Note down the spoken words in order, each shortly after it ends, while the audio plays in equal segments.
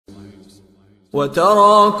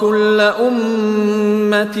وترى كل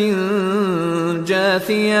أمة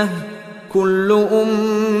جاثية كل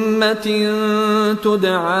أمة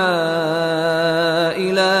تدعى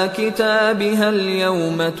إلى كتابها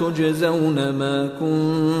اليوم تجزون ما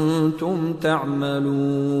كنتم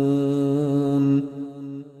تعملون.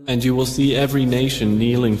 And you will see every nation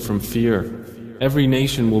kneeling from fear. Every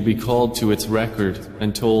nation will be called to its record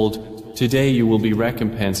and told, "Today you will be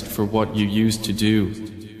recompensed for what you used to do."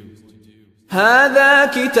 هذا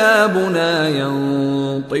كتابنا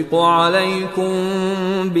ينطق عليكم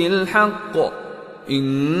بالحق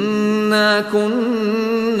إنا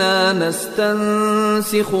كنا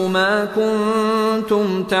نستنسخ ما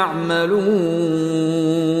كنتم تعملون.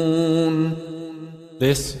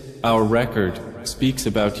 This, our record, speaks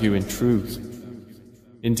about you in truth.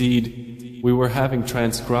 Indeed, we were having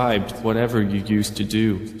transcribed whatever you used to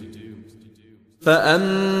do.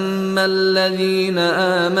 فأما الذين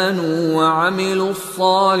آمنوا وعملوا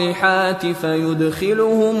الصالحات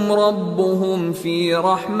فيدخلهم ربهم في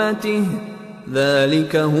رحمته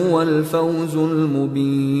ذلك هو الفوز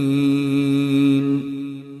المبين.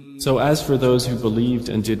 So as for those who believed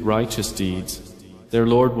and did righteous deeds, their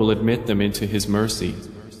Lord will admit them into His mercy.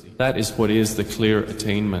 That is what is the clear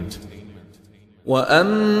attainment.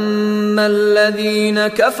 وَأَمَّا الَّذِينَ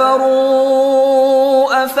كَفَرُوا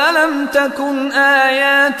أَفَلَمْ تَكُنْ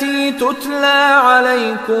آيَاتِي تُتْلَى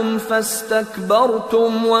عَلَيْكُمْ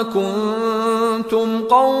فَاسْتَكْبَرْتُمْ وَكُنْتُمْ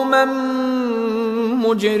قَوْمًا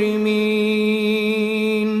مُجْرِمِينَ.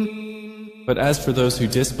 But as for those who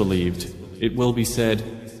disbelieved, it will be said,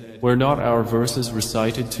 were not our verses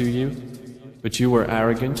recited to you? But you were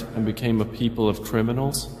arrogant and became a people of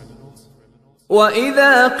criminals.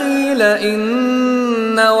 وَإِذَا قِيلَ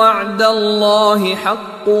إِنَّ وَعْدَ اللَّهِ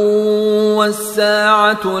حَقٌّ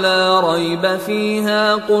وَالسَّاعَةُ لَا رَيْبَ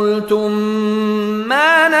فِيهَا قُلْتُمْ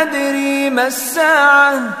مَا نَدْرِي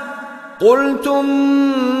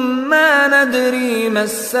مَا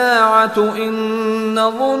السَّاعَةُ إِن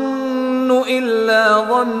نَّظُنُّ إِلَّا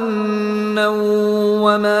ظَنًّا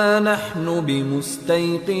وَمَا نَحْنُ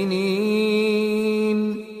بِمُسْتَيْقِنِينَ.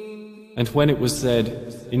 And when it was said,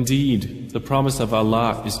 "Indeed, the promise of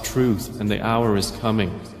Allah is truth and the hour is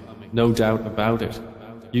coming, no doubt about it,"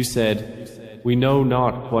 you said, "We know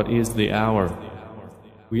not what is the hour.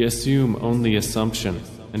 We assume only assumption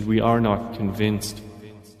and we are not convinced."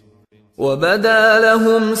 وَبَدَا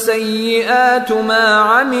لَهُمْ سَيِّئَاتُ مَا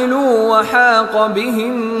عَمِلُوا وَحَاقَ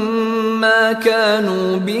بِهِم مَّا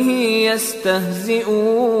كَانُوا بِهِ يَسْتَهْزِئُونَ.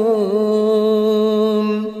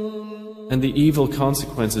 And the evil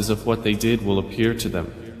consequences of what they did will appear to them,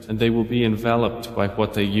 and they will be enveloped by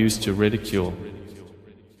what they used to ridicule.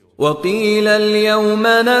 وَقِيلَ الْيَوْمَ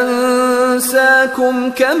نَنسَاكُمْ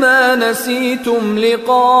كَمَا نَسِيتُمْ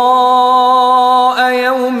لِقَاءَ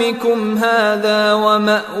يَوْمِكُمْ هَذَا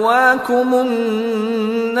وَمَأْوَاكُمُ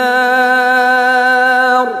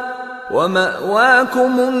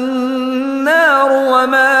النَّارُ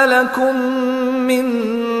وَمَا لَكُمْ مِنْ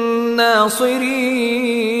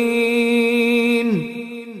نَاصِرِينَ.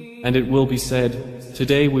 And it will be said,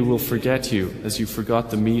 "Today we will forget you as you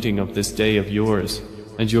forgot the meeting of this day of yours,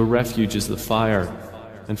 and your refuge is the fire,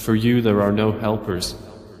 and for you there are no helpers."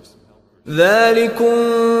 ذَلِكُمْ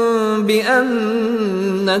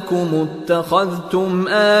بِأَنَّكُمُ اتَّخَذْتُمْ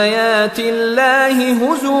آيَاتِ اللَّهِ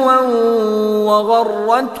هُزُوًا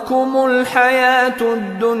وَغَرَّتْكُمُ الْحَيَاةُ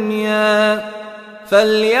الدُّنْيَا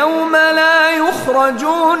فَالْيَوْمَ لَا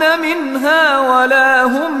يُخْرَجُونَ مِنْهَا وَلَا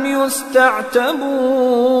هُمْ يُسْتَعْتَبُونَ.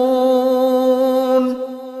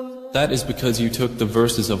 That is because you took the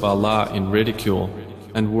verses of Allah in ridicule,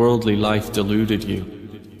 and worldly life deluded you.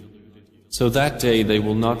 So that day they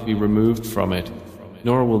will not be removed from it,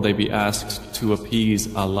 nor will they be asked to appease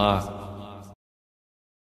Allah.